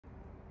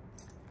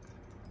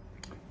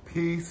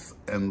Peace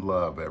and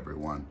love,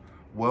 everyone.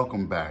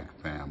 Welcome back,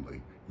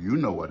 family. You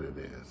know what it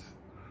is.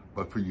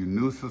 But for you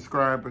new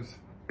subscribers,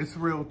 it's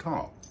Real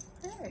Talk.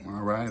 Hey.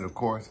 All right, of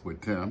course, with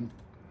Tim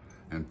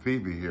and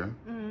Phoebe here.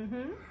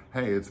 Mm-hmm.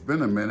 Hey, it's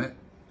been a minute.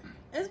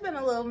 It's been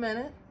a little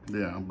minute.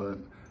 Yeah, but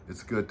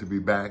it's good to be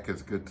back.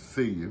 It's good to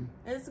see you.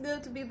 It's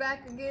good to be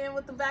back again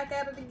with the back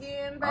at it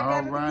again.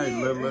 All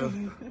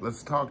right,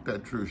 let's talk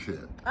that true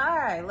shit. All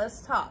right,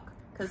 let's talk.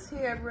 Because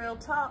here at Real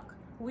Talk,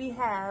 we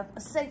have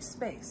a safe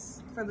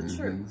space for the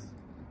truth.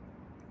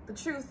 The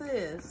truth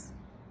is,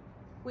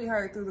 we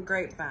heard through the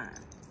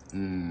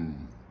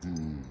grapevine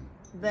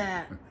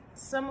that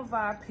some of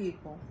our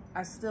people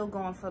are still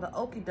going for the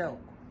okie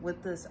doke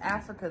with this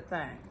Africa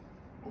thing.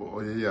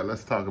 Well, yeah,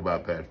 let's talk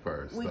about that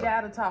first. We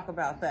got to talk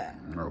about that.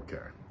 Okay.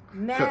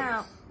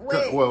 Now,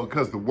 wait. Well,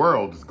 because the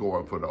world is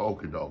going for the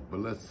okie doke, but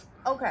let's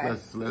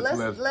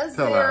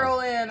zero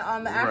in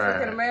on the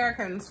African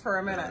Americans for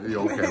a minute.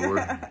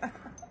 Okay,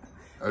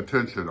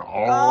 attention,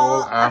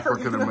 all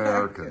African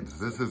Americans.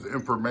 This is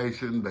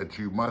information that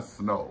you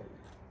must know.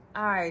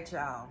 All right,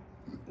 y'all.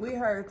 We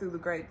heard through the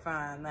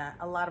grapevine that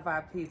a lot of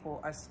our people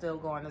are still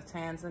going to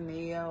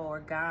Tanzania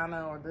or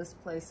Ghana or this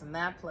place and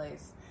that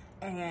place,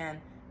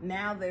 and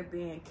now they're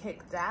being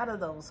kicked out of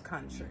those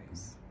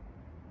countries.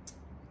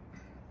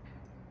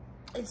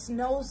 It's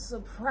no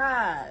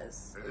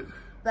surprise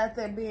that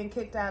they're being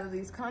kicked out of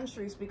these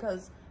countries,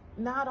 because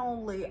not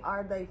only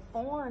are they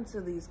foreign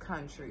to these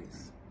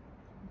countries,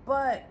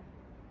 but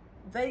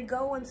they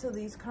go into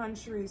these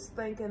countries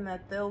thinking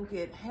that they'll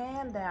get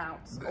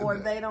handouts or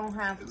they don't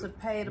have to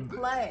pay to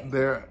play.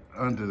 They're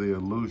under the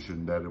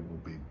illusion that it will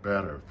be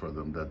better for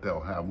them, that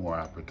they'll have more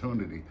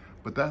opportunity,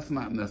 but that's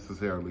not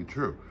necessarily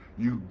true.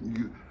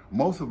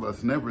 Most of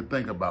us never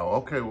think about,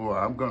 okay, well,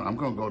 I'm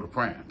gonna go to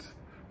France,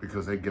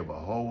 because they give a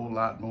whole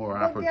lot more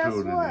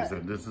opportunities,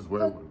 and this is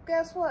where. But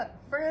guess what?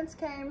 France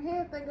came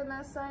here thinking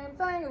that same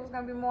thing. It was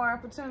going to be more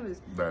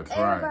opportunities. That's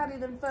Everybody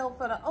done fell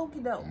for the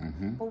okie doke.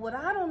 But what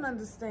I don't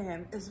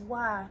understand is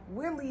why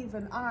we're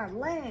leaving our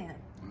land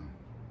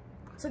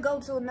to go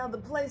to another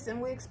place,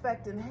 and we're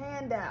expecting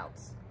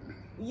handouts.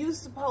 You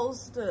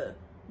supposed to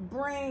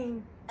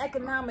bring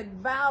economic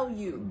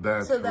value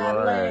to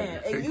that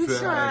land, and you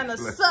trying to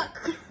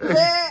suck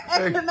their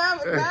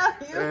economic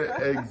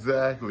value.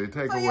 Exactly.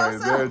 Take away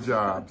their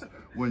jobs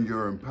when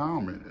your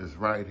empowerment is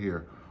right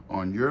here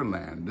on your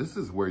land. This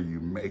is where you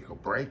make or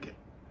break it.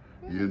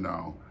 You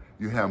know,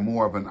 you have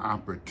more of an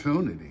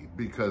opportunity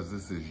because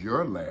this is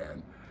your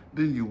land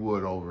than you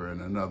would over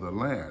in another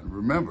land.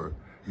 Remember,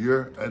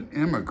 you're an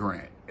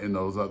immigrant in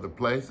those other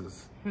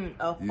places.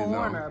 A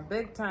foreigner,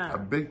 big time. A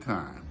big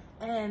time.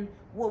 And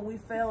what we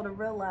fail to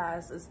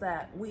realize is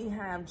that we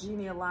have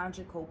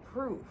genealogical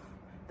proof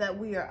that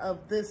we are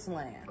of this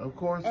land. Of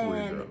course we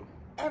do.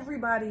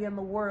 Everybody in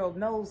the world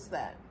knows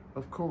that.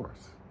 Of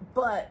course.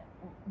 But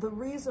the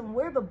reason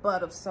we're the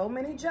butt of so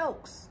many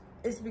jokes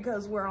is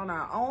because we're on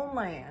our own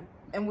land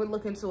and we're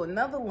looking to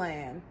another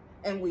land,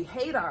 and we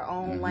hate our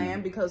own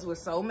land because we're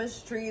so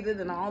mistreated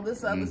and all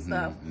this other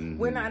stuff.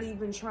 We're not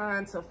even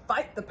trying to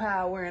fight the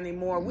power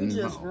anymore. We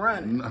just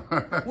running.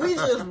 We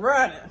just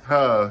running.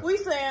 We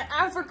saying,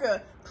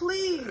 Africa,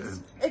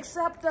 please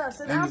accept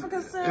us. And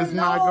Africa saying, it's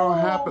not going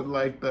to happen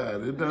like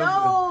that. It doesn't.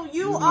 No,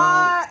 you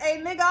are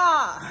a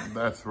nigga.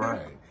 That's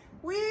right.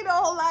 We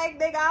don't like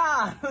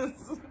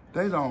niggas.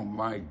 They don't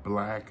like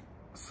black,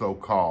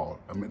 so-called.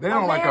 I mean, they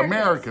don't like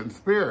American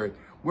spirit.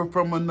 We're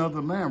from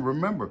another land.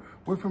 Remember,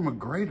 we're from a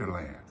greater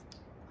land.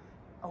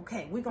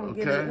 Okay, we're gonna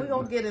get in. We're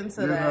gonna get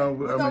into that.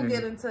 We're gonna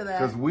get into that.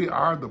 Because we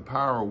are the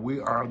power, we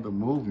are the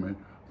movement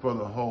for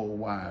the whole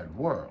wide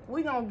world.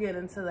 We're gonna get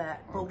into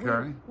that. But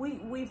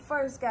we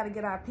first gotta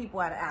get our people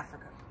out of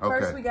Africa. Okay.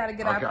 First we gotta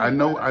get our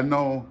people I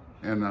know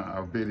in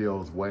our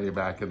videos way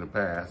back in the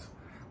past,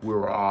 we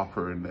were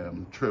offering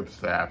them trips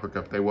to Africa.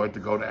 If they wanted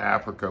to go to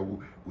Africa,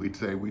 we'd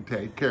say we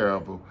take care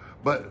of them.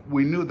 But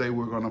we knew they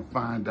were gonna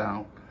find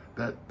out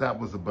that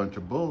was a bunch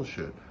of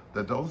bullshit,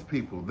 that those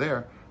people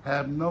there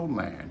have no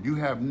land. You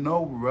have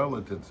no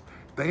relatives.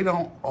 They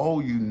don't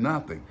owe you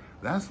nothing.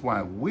 That's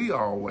why we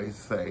always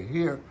say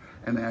here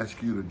and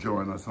ask you to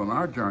join us on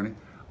our journey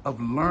of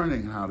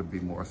learning how to be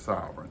more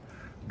sovereign,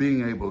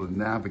 being able to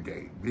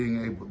navigate,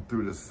 being able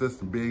through the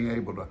system, being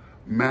able to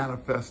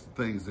manifest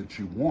the things that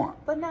you want.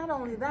 But not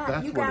only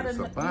that, you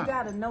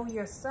gotta know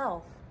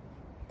yourself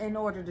in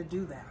order to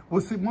do that.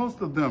 Well, see, most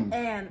of them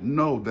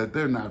know that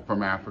they're not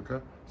from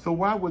Africa. So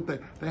why would they?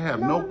 They have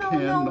no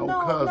kin, no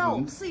cousins.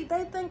 No. See,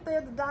 they think they're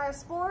the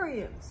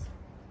diasporians.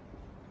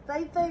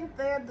 They think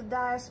they're the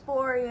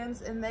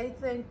diasporians, and they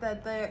think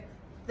that they're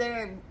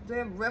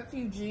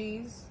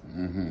refugees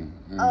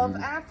of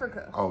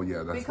Africa. Oh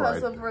yeah, that's right.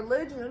 Because of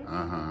religion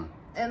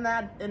and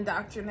that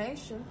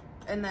indoctrination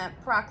and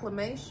that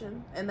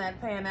proclamation and that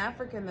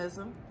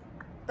Pan-Africanism.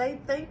 They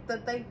think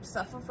that they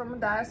suffer from a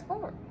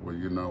diaspora. Well,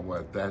 you know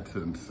what? That's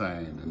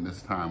insane. In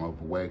this time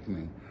of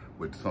awakening,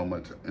 with so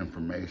much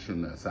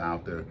information that's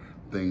out there,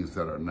 things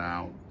that are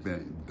now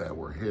that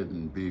were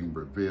hidden being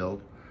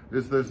revealed,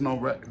 There's no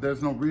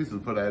reason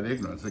for that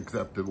ignorance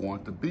except to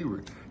want to be,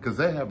 because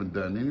they haven't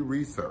done any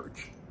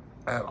research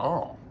at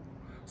all.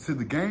 See,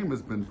 the game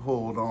has been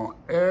pulled on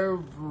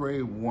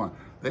everyone.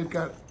 They've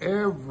got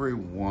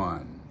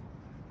everyone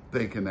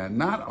thinking that,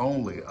 not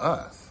only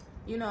us.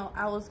 You know,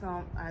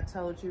 I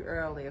told you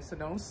earlier, so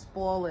don't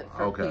spoil it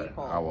for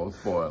people. Okay, I won't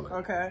spoil it.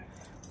 Okay,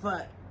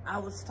 but I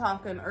was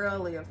talking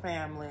earlier,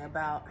 family,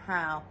 about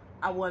how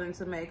I wanted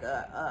to make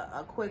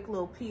a quick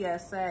little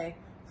PSA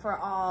for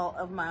all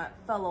of my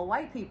fellow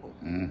white people.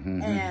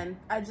 And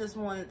I just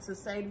wanted to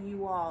say to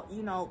you all,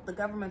 you know, the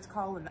government's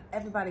calling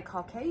everybody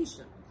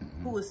Caucasian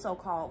who is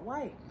so-called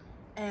white.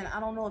 And I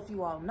don't know if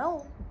you all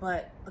know,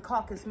 but the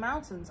Caucasus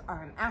Mountains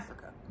are in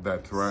Africa.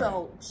 That's right.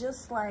 So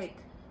just like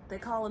they're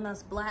calling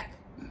us black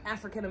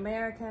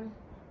African-American,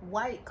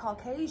 white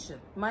Caucasian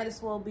might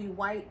as well be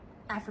white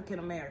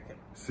African-American.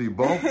 See,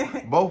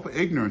 both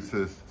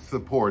ignorances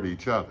support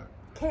each other.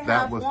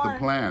 That was the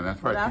plan.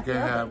 That's right. You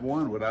can't have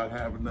one without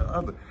having the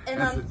other.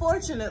 And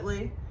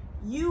unfortunately,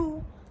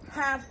 you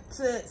have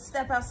to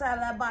step outside of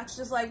that box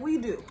just like we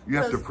do. You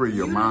have to free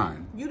your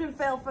mind. You didn't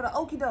fail for the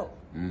okie doke.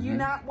 You're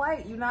not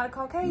white. You're not a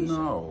Caucasian.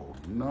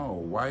 No.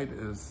 White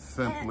is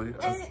simply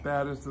a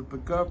status of the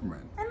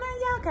government. And then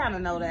y'all kind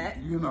of know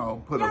that. You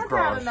know, put y'all across.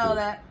 Y'all kind of know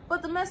that.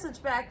 But the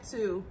message back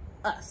to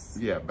us.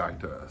 Yeah, back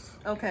to us.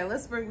 Okay,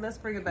 let's bring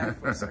it back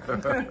for a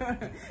second.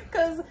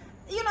 Because,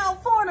 you know,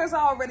 foreigners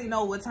already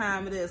know what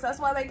time it is. That's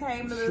why they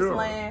came to this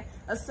land,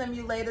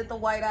 assimilated the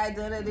white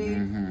identity,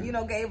 you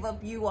know, gave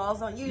up you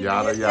all on you.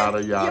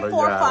 Yada. Your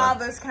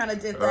forefathers kind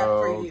of did that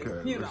for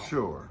you. You know.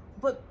 Sure.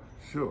 But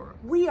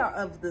we are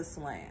of this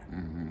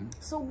land.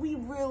 So we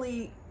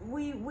really,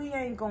 we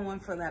ain't going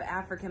for that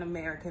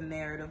African-American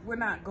narrative. We're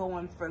not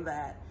going for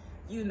that,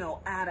 you know,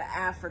 out of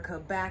Africa,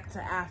 back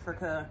to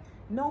Africa.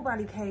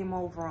 Nobody came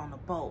over on a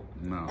boat.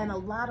 No. And a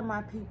lot of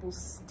my people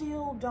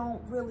still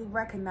don't really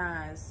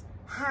recognize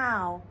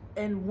how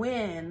and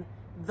when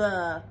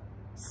the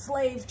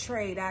slave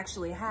trade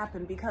actually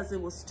happened, because it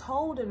was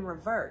told in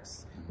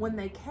reverse. When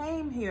they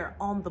came here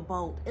on the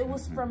boat, it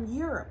was from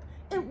Europe.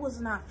 It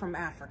was not from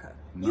Africa.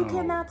 No. You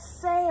cannot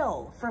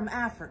sail from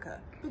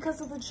Africa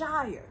because of the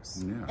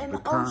gyres and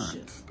the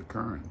oceans. The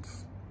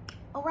currents.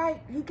 All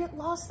right, you get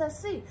lost at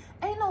sea.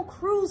 Ain't no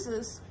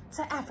cruises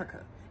to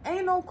Africa.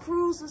 Ain't no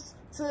cruises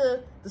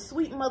to the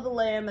sweet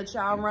motherland that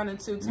y'all run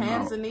into,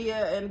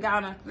 Tanzania and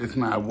Ghana. It's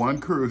not one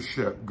cruise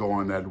ship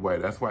going that way.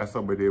 That's why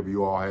so many of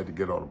you all had to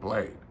get on a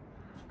plane.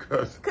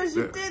 Because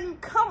you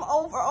didn't come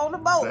over on a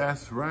boat.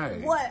 That's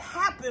right. What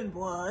happened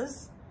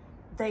was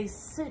they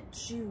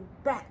sent you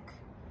back.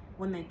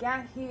 When they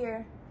got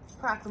here,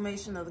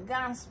 proclamation of the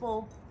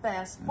gospel,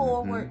 fast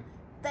forward,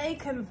 they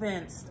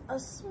convinced a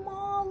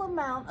small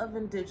amount of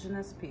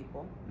indigenous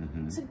people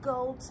to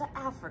go to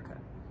Africa,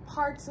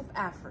 parts of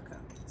Africa,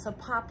 to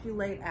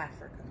populate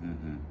Africa.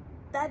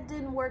 That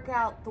didn't work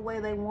out the way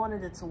they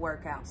wanted it to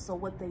work out. So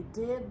what they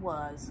did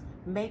was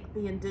make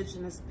the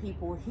indigenous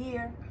people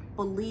here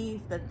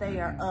believe that they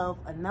are of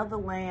another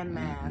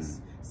landmass,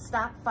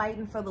 stop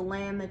fighting for the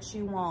land that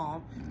you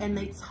own, and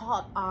they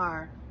taught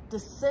our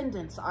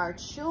descendants, our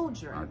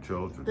children,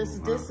 this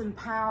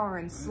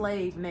disempowering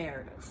slave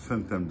narrative.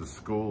 Sent them to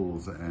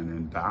schools and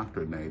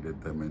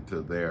indoctrinated them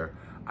into their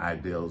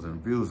ideals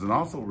and views, and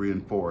also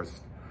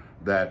reinforced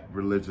that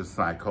religious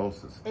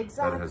psychosis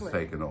that has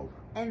taken over.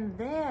 And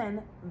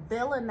then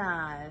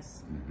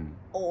villainize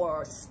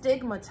or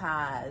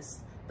stigmatize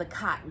the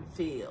cotton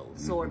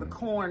fields or the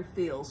corn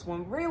fields,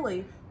 when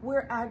really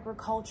we're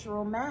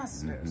agricultural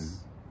masters.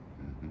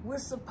 We're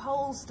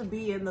supposed to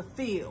be in the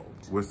field.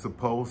 We're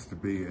supposed to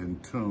be in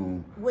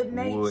tune with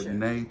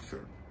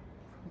nature.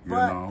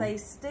 But they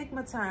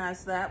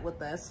stigmatize that with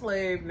that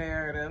slave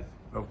narrative.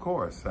 Of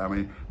course. I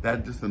mean,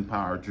 that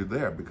disempowered you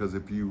there, because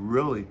if you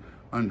really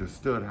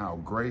understood how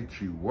great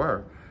you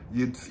were,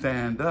 you'd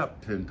stand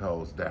up 10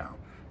 toes down.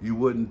 You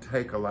wouldn't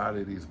take a lot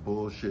of these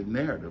bullshit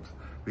narratives,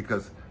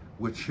 because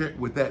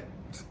with that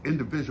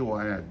individual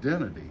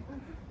identity,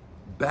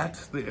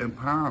 that's the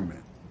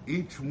empowerment.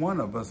 Each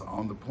one of us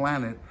on the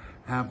planet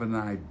have an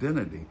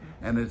identity,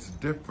 and it's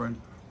different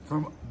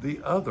from the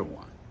other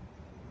one.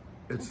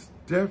 It's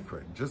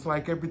different, just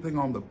like everything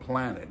on the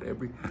planet,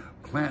 every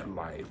plant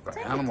life,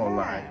 animal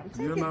life.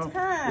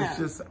 It's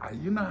just,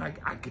 you know,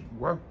 I get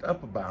worked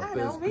up about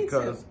this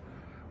because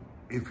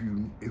if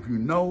you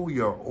know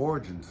your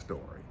origin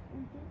story,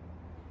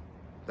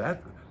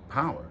 that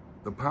power,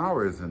 the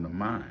power is in the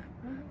mind.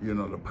 You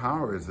know, the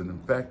power is in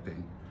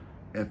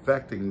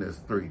infecting this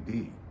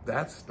 3D.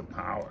 That's the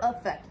power.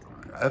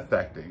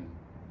 Affecting.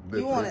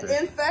 You want to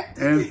infect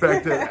it?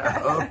 Infected,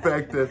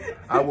 affected.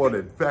 I want it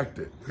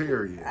infected,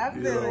 period. I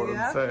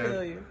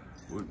feel you.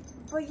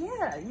 But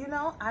yeah, you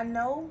know, I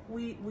know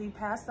we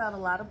passed out a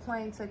lot of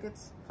plane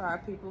tickets for our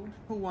people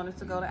who wanted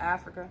to go to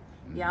Africa.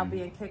 Y'all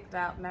being kicked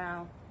out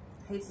now.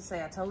 Hate to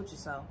say I told you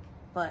so,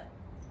 but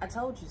I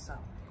told you so.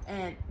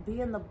 And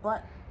being the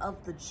butt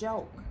of the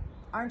joke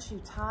Aren't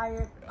you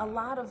tired? A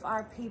lot of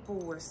our people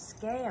were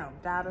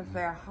scammed out of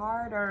their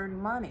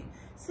hard-earned money.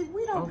 See,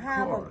 we don't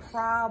have a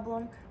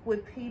problem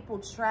with people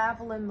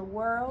traveling the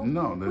world.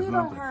 No, there's nothing.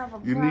 Don't have a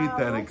you problem. need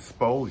that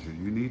exposure.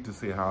 You need to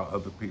see how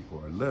other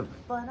people are living.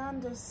 But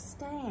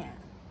understand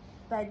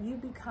that you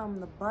become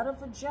the butt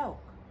of a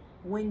joke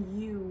when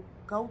you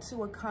go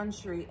to a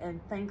country and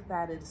think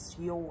that it's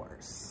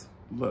yours.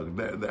 Look,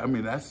 I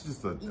mean, that's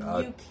just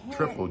a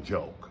triple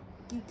joke.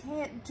 You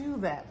can't do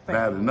that.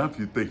 Bad enough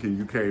you thinking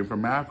you came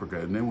from Africa,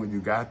 and then when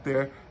you got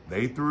there,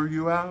 they threw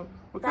you out?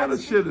 What kind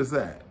of shit is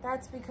that?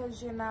 That's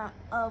because you're not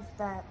of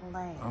that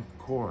land. Of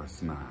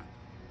course not.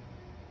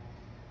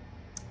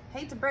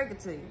 Hate to break it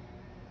to you,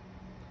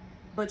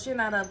 but you're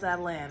not of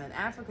that land. And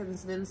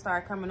Africans didn't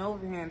start coming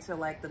over here until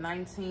like the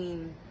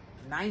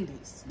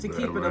 1990s to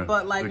keep it a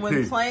buck, like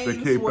when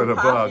planes were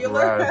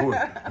popular.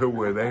 Right,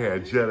 where they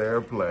had jet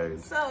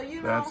airplanes. So,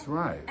 you know, that's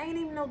right. Ain't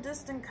even no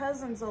distant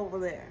cousins over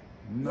there.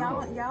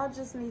 No. Y'all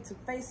just need to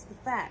face the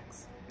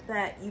facts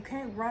that you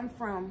can't run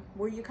from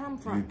where you come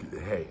from.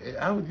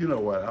 You know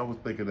what? I was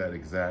thinking that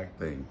exact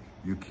thing.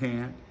 You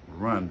can't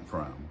run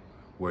from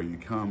where you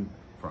come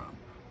from,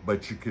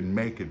 but you can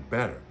make it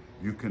better.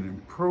 You can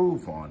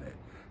improve on it.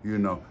 You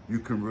know, you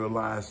can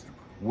realize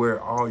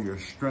where all your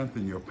strength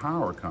and your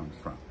power comes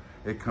from.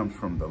 It comes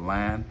from the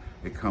land.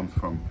 It comes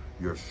from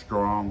your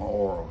strong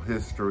oral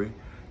history.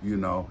 You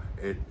know,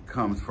 it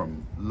comes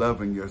from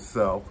loving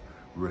yourself,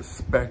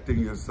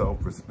 respecting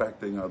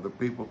other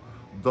people.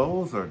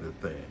 Those are the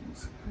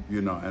things,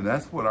 you know, and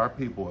that's what our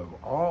people have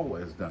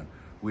always done.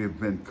 We have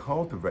been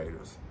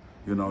cultivators.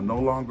 You know, no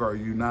longer are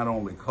you not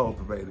only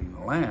cultivating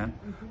the land,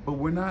 but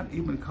we're not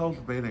even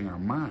cultivating our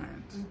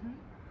minds.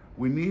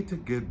 We need to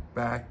get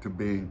back to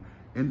being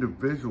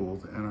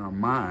individuals in our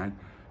mind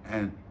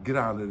and get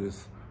out of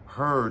this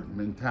herd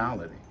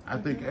mentality. I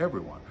think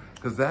everyone,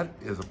 because that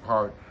is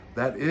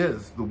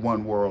the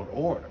one world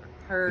order.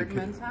 Herd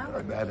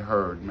mentality. That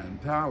herd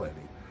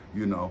mentality,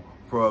 you know,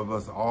 for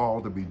us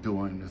all to be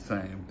doing the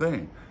same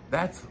thing.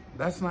 That's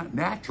not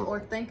natural. Or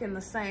thinking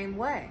the same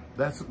way.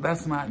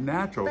 That's not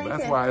natural.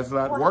 That's why it's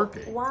not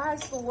working. Why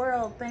is the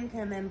world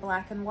thinking in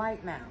black and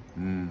white now?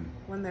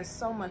 When there's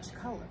so much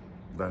color.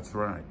 That's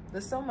right.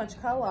 There's so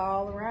much color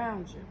all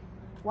around you.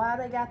 Why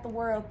they got the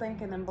world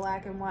thinking in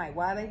black and white?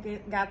 Why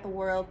they got the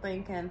world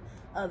thinking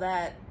of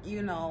that,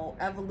 you know,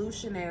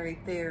 evolutionary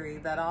theory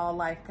that all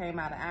life came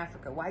out of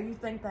Africa? Why do you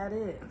think that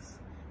is?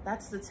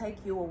 That's to take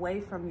you away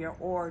from your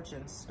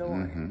origin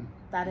story.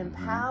 That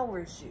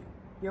empowers you.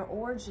 Your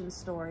origin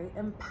story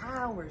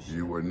empowers you.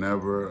 You were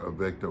never a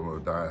victim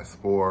of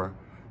diaspora.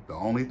 The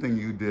only thing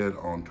you did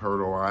on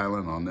Turtle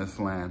Island, on this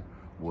land,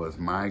 was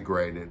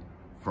migrated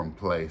from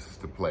place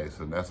to place.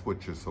 And that's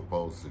what you're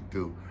supposed to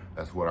do.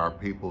 That's what our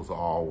peoples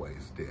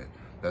always did.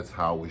 That's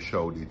how we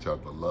showed each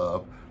other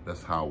love.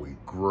 That's how we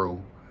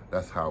grew.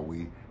 That's how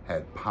we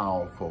had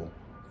powerful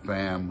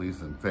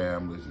families and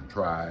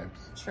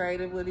tribes.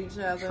 Traded with each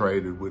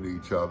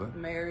other.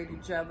 Married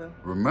each other.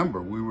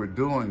 Remember, we were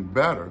doing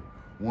better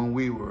when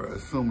we were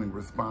assuming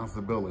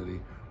responsibility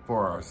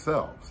for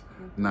ourselves.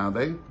 Now,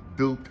 they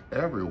duped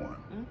everyone.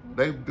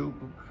 They've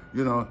duped,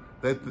 you know,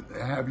 they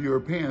have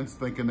Europeans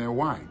thinking they're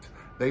white.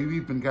 They've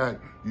even got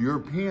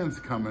Europeans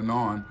coming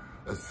on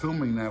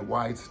assuming that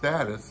white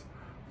status,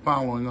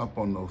 following up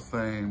on those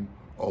same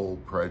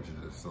old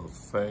prejudices, those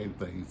same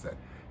things that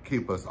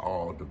keep us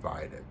all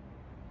divided.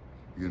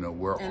 You know,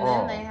 and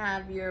then they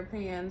have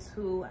Europeans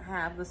who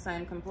have the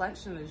same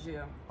complexion as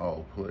you.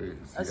 Oh,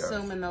 please.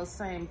 Assuming those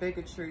same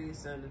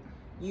bigotries and,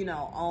 you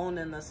know,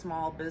 owning the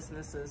small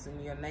businesses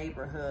in your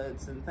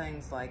neighborhoods and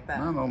things like that.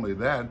 Not only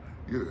that,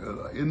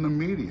 you're in the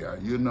media,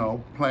 you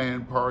know,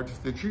 playing parts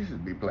that you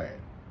should be playing.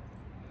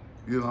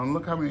 You know,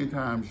 look how many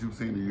times you've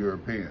seen a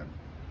European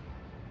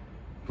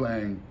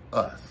playing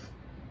us.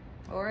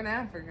 Or an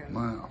African.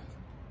 Wow.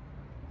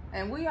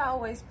 And we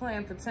always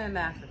playing pretend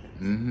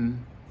Africans.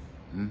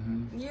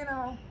 You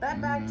know,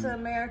 that back to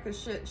America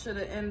shit should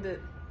have ended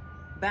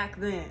back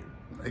then.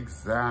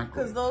 Exactly.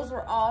 Because those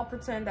were all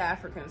pretend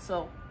Africans.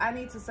 So I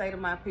need to say to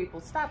my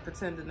people, stop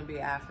pretending to be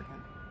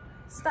African.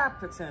 Stop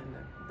pretending.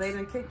 They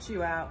done kicked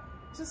you out.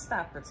 Just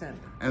stop pretending.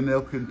 And they'll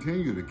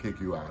continue to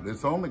kick you out.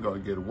 It's only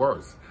going to get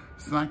worse.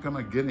 It's not going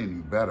to get any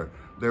better.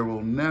 There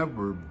will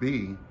never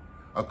be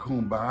a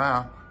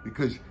kumbaya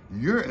because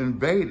you're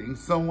invading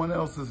someone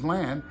else's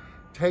land,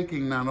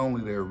 taking not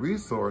only their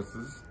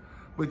resources,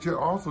 but you're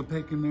also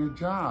taking their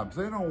jobs.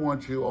 They don't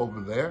want you over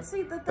there.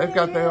 See, they've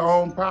got their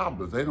own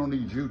problems. They don't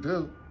need you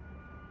too.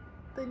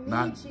 The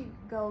Nietzsche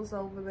goes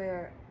over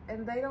there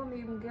and they don't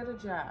even get a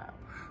job.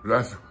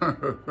 That's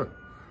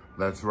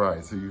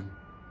right. So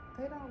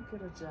they don't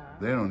get a job.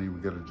 They don't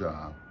even get a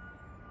job.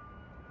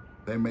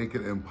 They make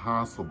it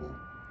impossible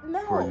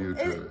for you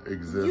to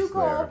exist. You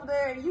go over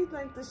there and you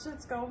think the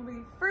shit's gonna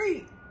be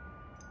free.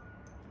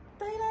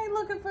 They ain't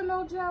looking for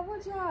no job.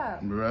 What job?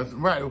 That's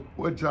right.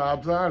 What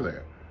jobs are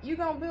there? You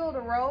gonna build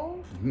a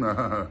road?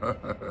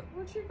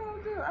 What you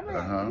gonna do? I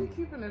mean, you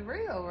keeping it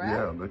real, right?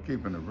 Yeah, they're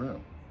keeping it real.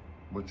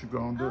 What you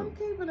gonna do? I'm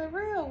keeping it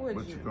real with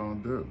you. What you gonna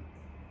do?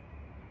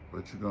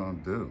 What you gonna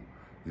do?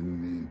 You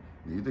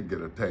need to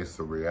get a taste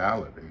of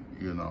reality,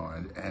 you know,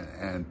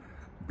 and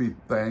be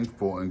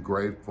thankful and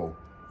grateful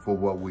for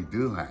what we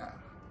do have.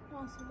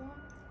 Want some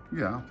water?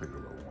 Yeah, I'll take a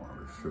little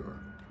water, sure.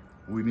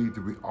 We need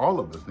to be, all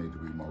of us need to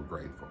be more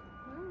grateful,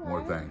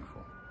 more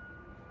thankful.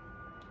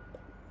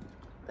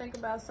 Think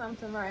about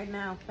something right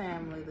now,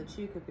 family, that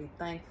you could be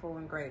thankful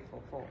and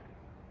grateful for.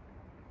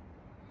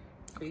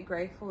 Be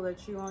grateful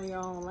that you're on your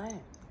own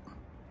land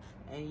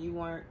and you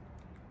weren't,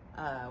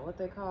 what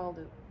they called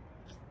it,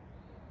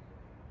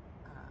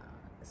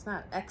 it's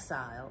not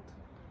exiled,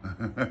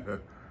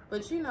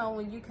 but you know,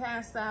 when you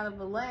cast out of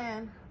a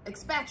land,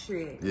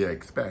 expatriated. Yeah,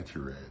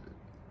 expatriated.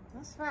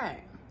 That's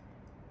right.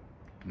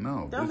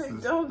 No, Don't this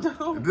is your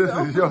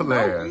don't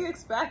land. be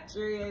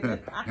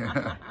expatriated.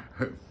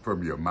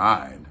 From your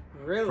mind,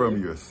 Really?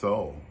 from your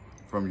soul,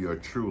 from your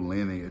true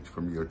lineage,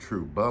 from your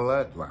true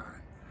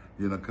bloodline.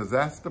 You know, because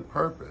that's the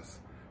purpose.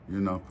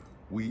 You know,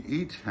 we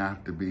each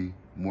have to be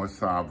more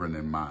sovereign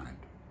in mind.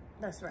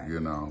 That's right. You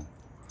know,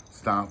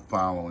 stop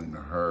following the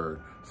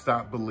herd.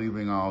 Stop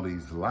believing all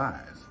these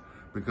lies,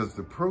 because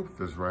the proof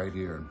is right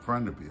here in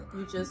front of you.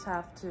 You just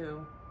have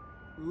to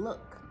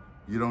look.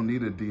 You don't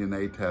need a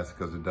DNA test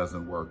because it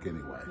doesn't work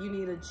anyway. You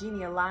need a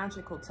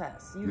genealogical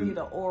test. You need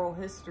an oral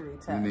history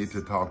test. You need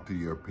to talk to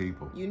your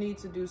people. You need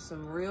to do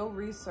some real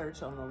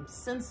research on them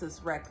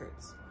census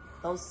records.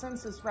 Those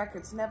census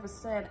records never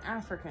said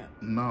African.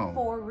 No.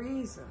 For a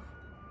reason.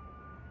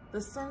 The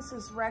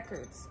census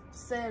records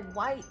said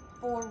white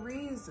for a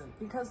reason,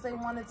 because they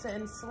wanted to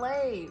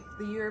enslave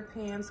the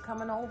Europeans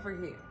coming over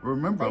here.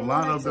 Remember, a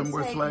lot of them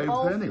were slaves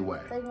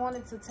anyway. They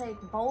wanted to take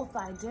both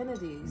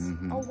identities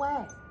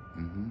away.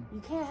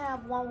 You can't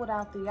have one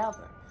without the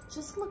other.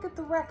 Just look at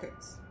the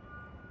records.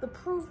 The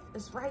proof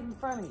is right in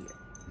front of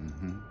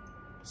you.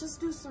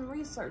 Just do some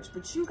research,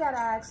 but you gotta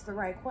ask the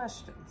right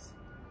questions.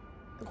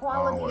 The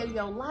quality of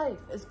your life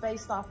is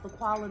based off the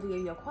quality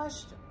of your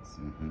questions.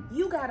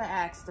 You gotta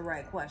ask the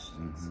right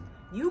questions.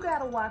 You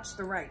gotta watch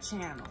the right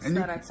channels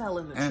that are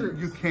telling the truth. And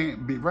you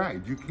can't be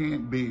You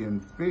can't be in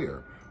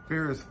fear.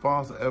 Fear is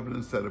false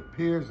evidence that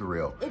appears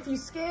real. If you're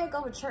scared,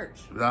 go to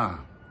church.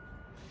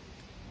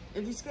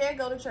 If you're scared,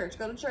 go to church.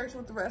 Go to church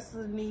with the rest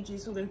of the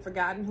Nijis who've been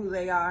forgotten who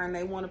they are, and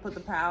they want to put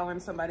the power in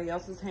somebody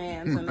else's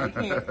hands, and they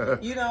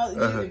can't. You know,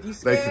 if you're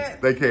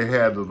scared, they can't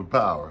handle the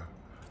power.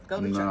 Go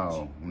to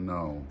church.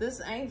 No. This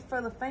ain't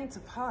for the faint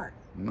of heart.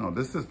 No,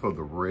 this is for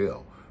the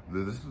real.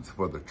 This is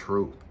for the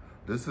truth.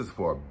 This is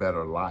for a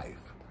better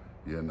life.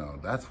 You know,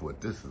 that's what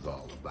this is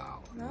all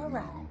about. All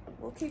right.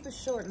 We'll keep it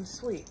short and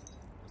sweet.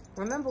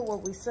 Remember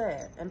what we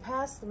said and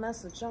pass the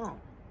message on.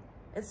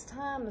 It's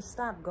time to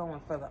stop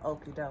going for the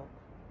okie doke.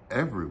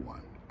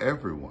 Everyone,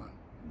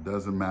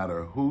 doesn't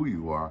matter who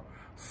you are,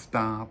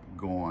 stop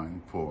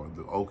going for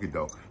the okie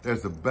doke.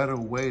 There's a better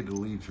way to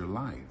lead your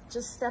life.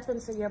 Just step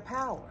into your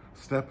power.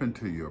 Step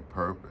into your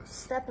purpose.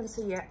 Step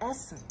into your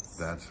essence.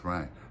 That's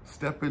right.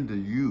 Step into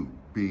you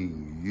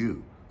being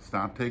you.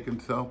 Stop taking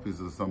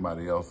selfies of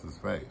somebody else's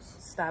face.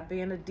 Stop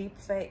being a deep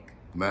fake.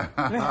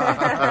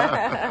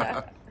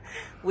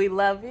 We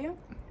love you,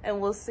 and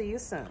we'll see you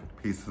soon.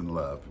 Peace and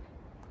love.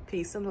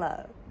 Peace and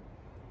love.